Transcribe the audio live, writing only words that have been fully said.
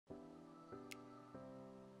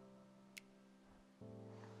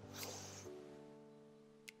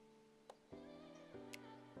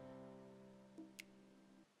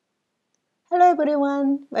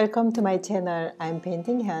everyone, welcome to my channel. I'm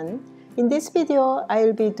Painting Hyun. In this video,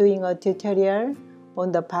 I'll be doing a tutorial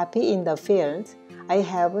on the poppy in the field. I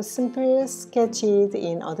have simple sketches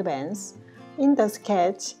in advance. In the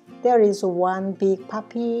sketch, there is one big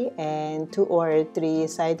poppy and 2 or 3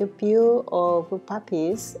 side view of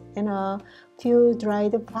poppies and a few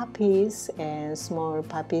dried poppies and small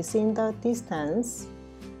poppies in the distance.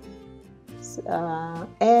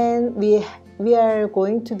 And we are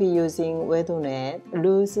going to be using Wedonette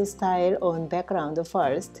loose style on background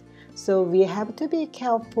first, so we have to be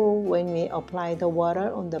careful when we apply the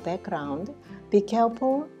water on the background. Be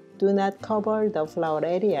careful, do not cover the flower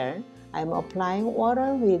area. I'm applying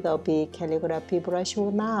water with a big calligraphy brush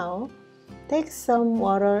now. Take some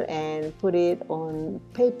water and put it on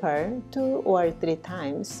paper 2 or 3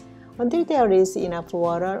 times until there is enough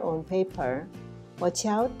water on paper. Watch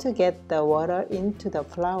out to get the water into the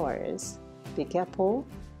flowers. Be careful.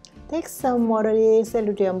 Take some watery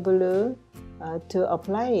cerulean blue to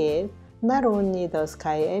apply it, not only the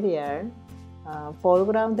sky area,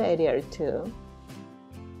 foreground area too.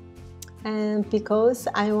 And because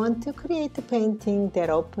I want to create a painting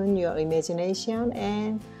that open your imagination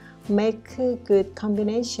and make a good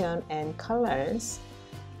combination and colors.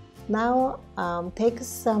 Now take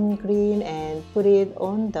some green and put it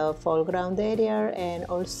on the foreground area and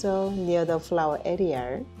also near the flower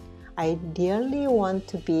area. I really want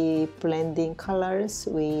to be blending colors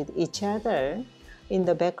with each other in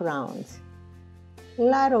the background. A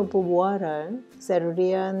lot of water,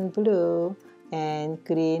 cerulean blue and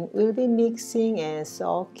green will be mixing and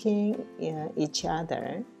soaking each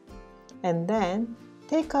other. And then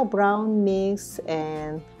take a brown mix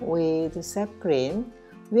and with sap green,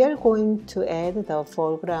 we are going to add the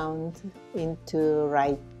foreground into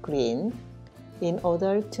light green in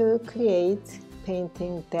order to create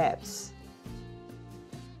painting depths.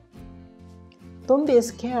 Don't be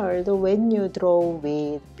scared when you draw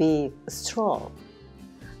with big stroke.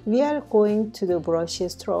 We are going to do brush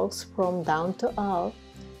strokes from down to up,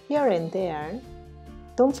 here and there.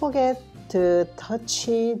 Don't forget to touch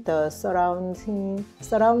the surrounding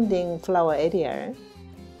flower area.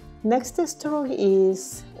 Next stroke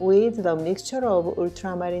is with the mixture of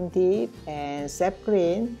ultramarine deep and sap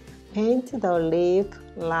green. Paint the leaf,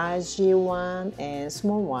 large one and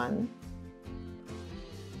small one.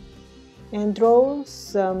 And draw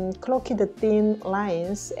some crooked thin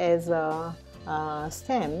lines as a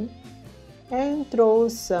stem. And draw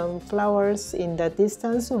some flowers in the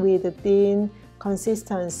distance with thin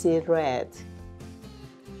consistency red.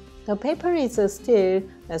 The paper is still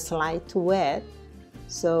slightly wet,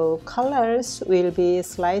 so colors will be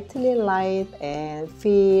slightly light and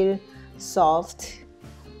feel soft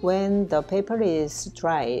when the paper is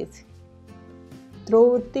dried.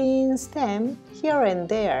 Draw thin stem here and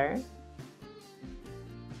there.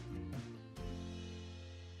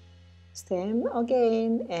 Stem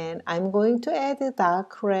again, and I'm going to add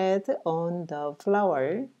dark red on the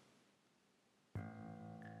flower.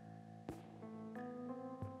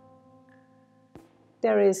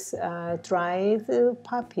 There is a dried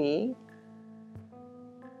poppy.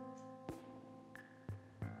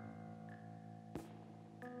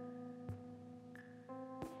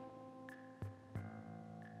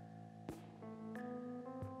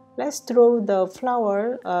 Let's draw the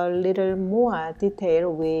flower a little more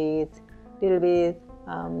detail with a little bit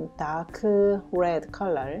dark red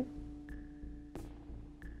color.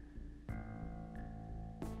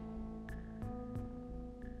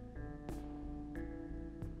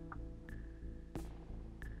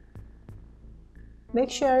 Make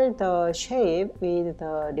sure the shape with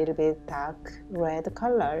a little bit dark red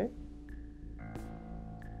color.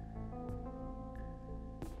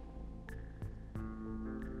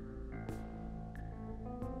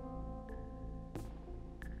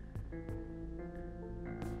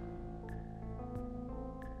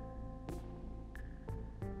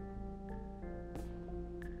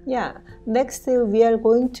 Next we are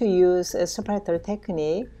going to use a splatter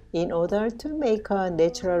technique in order to make a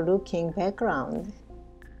natural looking background.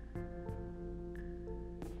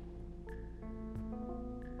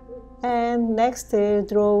 And next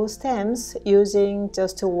draw stems using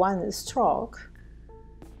just one stroke.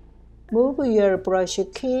 Move your brush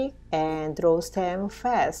quick and draw stem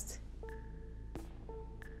fast.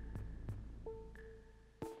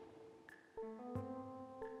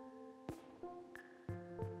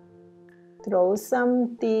 Draw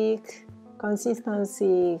some thick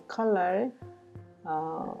consistency color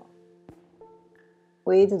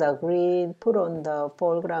with the green put on the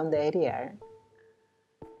foreground area.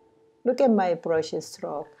 Look at my brush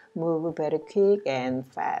stroke, move very quick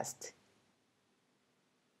and fast.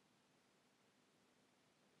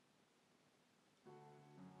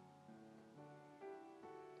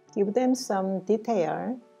 give them some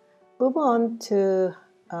detail. Move on to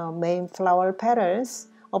main flower petals.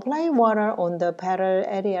 Apply water on the petal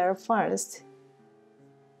area first.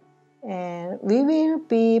 And we will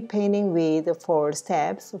be painting with 4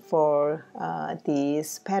 steps for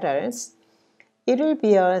these petals. It will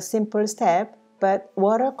be a simple step, but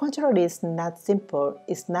water control is not simple,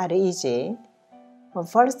 it's not easy.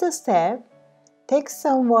 First step, take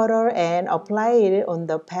some water and apply it on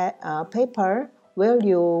the paper where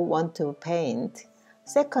you want to paint.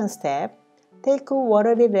 Second step, take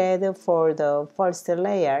watery red for the first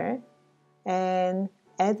layer and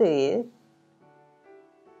add it.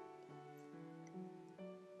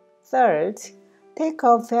 Third, take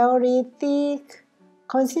a very thick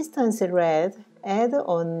consistency red, add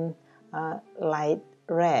on light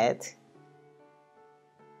red.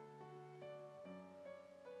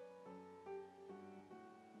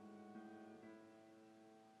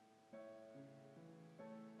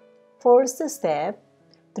 Fourth step,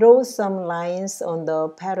 draw some lines on the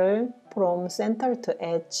petal from center to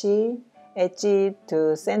edge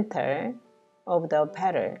to center of the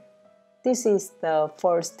petal. This is the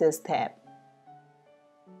first step.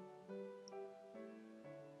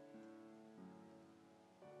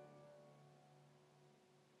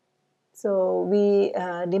 So we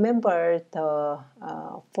remember the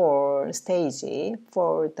 4 stages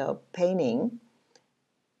for the painting.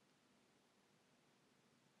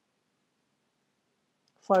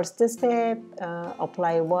 First step,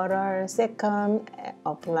 apply water. Second,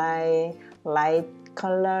 apply light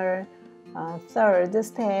color. Third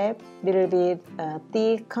step, little bit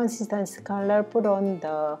thick consistency color, put on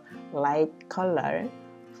the light color.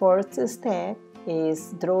 Fourth step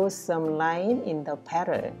is draw some line in the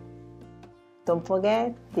petal. Don't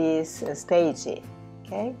forget this stage,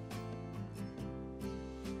 okay?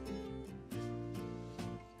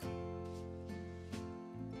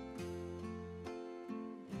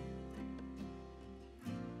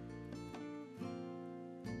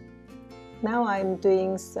 Now I'm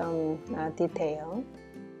doing some detail.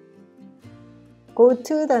 Go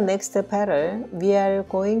to the next petal. We are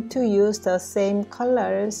going to use the same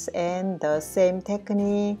colors and the same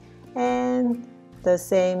technique and the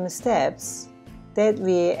same steps that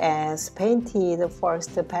we as painted the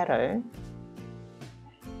first petal.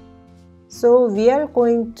 So we are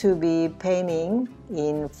going to be painting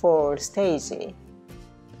in 4 stages.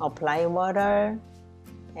 Apply water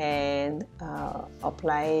and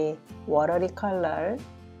apply watery color.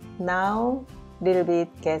 Now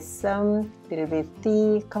get some little bit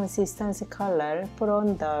thick consistency color, put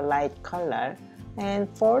on the light color. And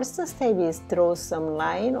first step is draw some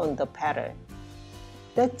line on the petal.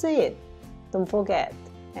 That's it. Don't forget.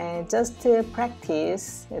 And just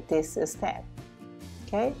practice this step.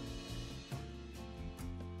 Okay?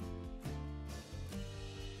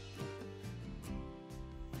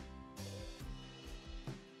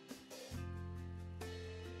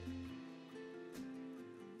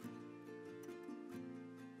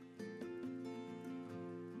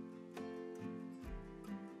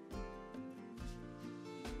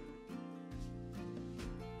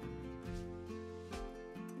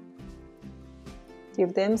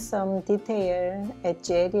 Give them some detail edge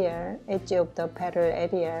of the petal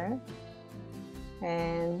area,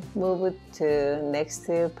 and move to next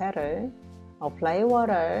petal. Apply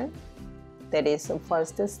water. That is the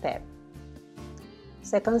first step.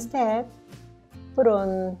 Second step, put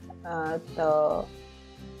on the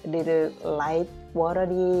little light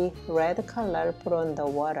watery red color, put on the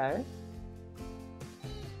water.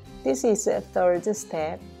 This is the third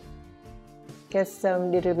step. Get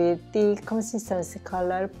some little bit thick consistency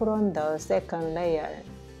color, put on the second layer.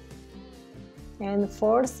 And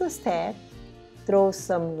fourth step, draw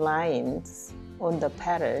some lines on the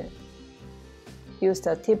petal. Use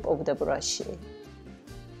the tip of the brush.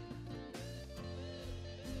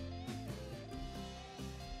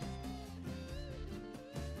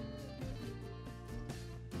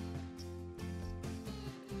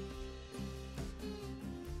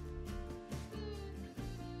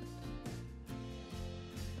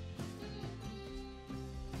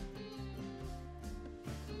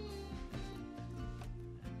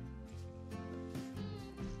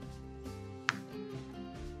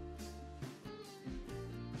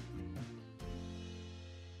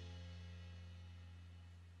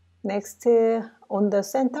 Next, on the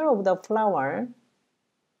center of the flower,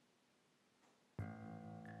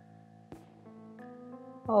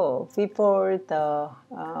 before the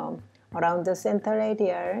around the center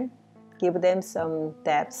area, give them some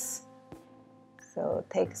depth. So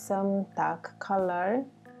take some dark color,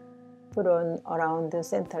 put on around the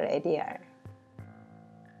center area.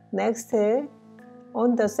 Next,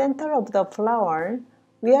 On the center of the flower,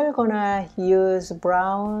 we are gonna use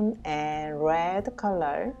brown and red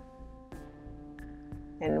color.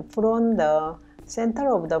 And from the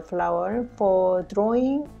center of the flower for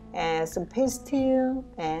drawing as pistil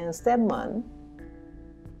and stemon.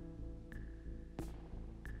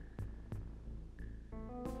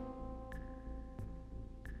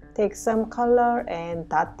 Take some color and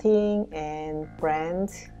dotting and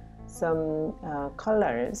blend some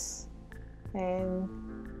colors. And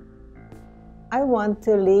I want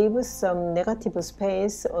to leave some negative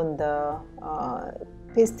space on the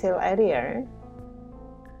pistil area.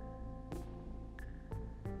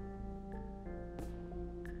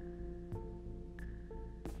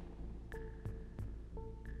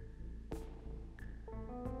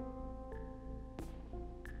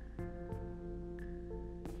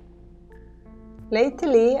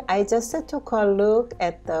 Lately, I just took a look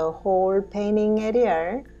at the whole painting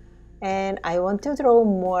area and I want to draw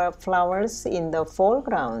more flowers in the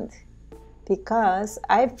foreground because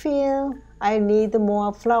I feel I need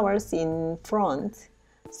more flowers in front.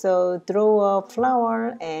 So draw a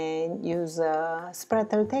flower and use a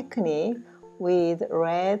splatter technique with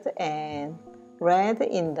red in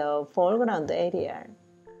the foreground area.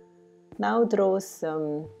 Now draw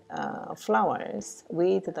some flowers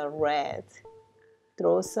with the red.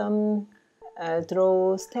 Draw stem.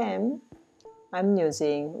 I'm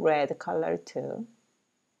using red color too.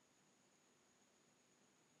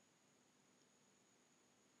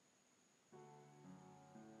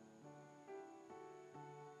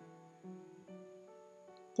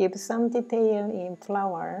 Give some detail in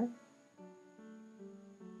flower.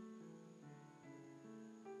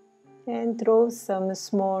 And draw some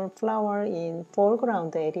small flower in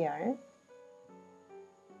foreground area.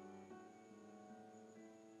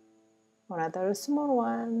 Another small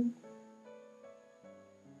one.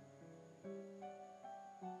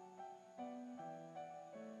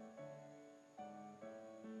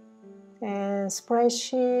 And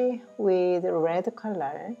splash with red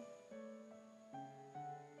color.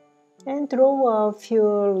 And draw a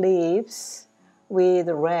few leaves with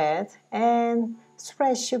red and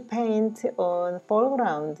splash paint on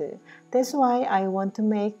foreground. That's why I want to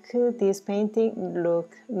make this painting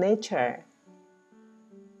look natural.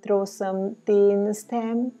 Draw some thin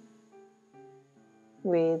stem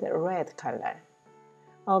with red color.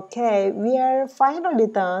 Okay, we are finally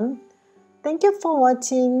done. Thank you for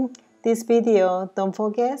watching this video. Don't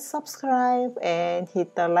forget subscribe and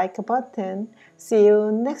hit the like button. See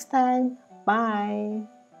you next time. Bye.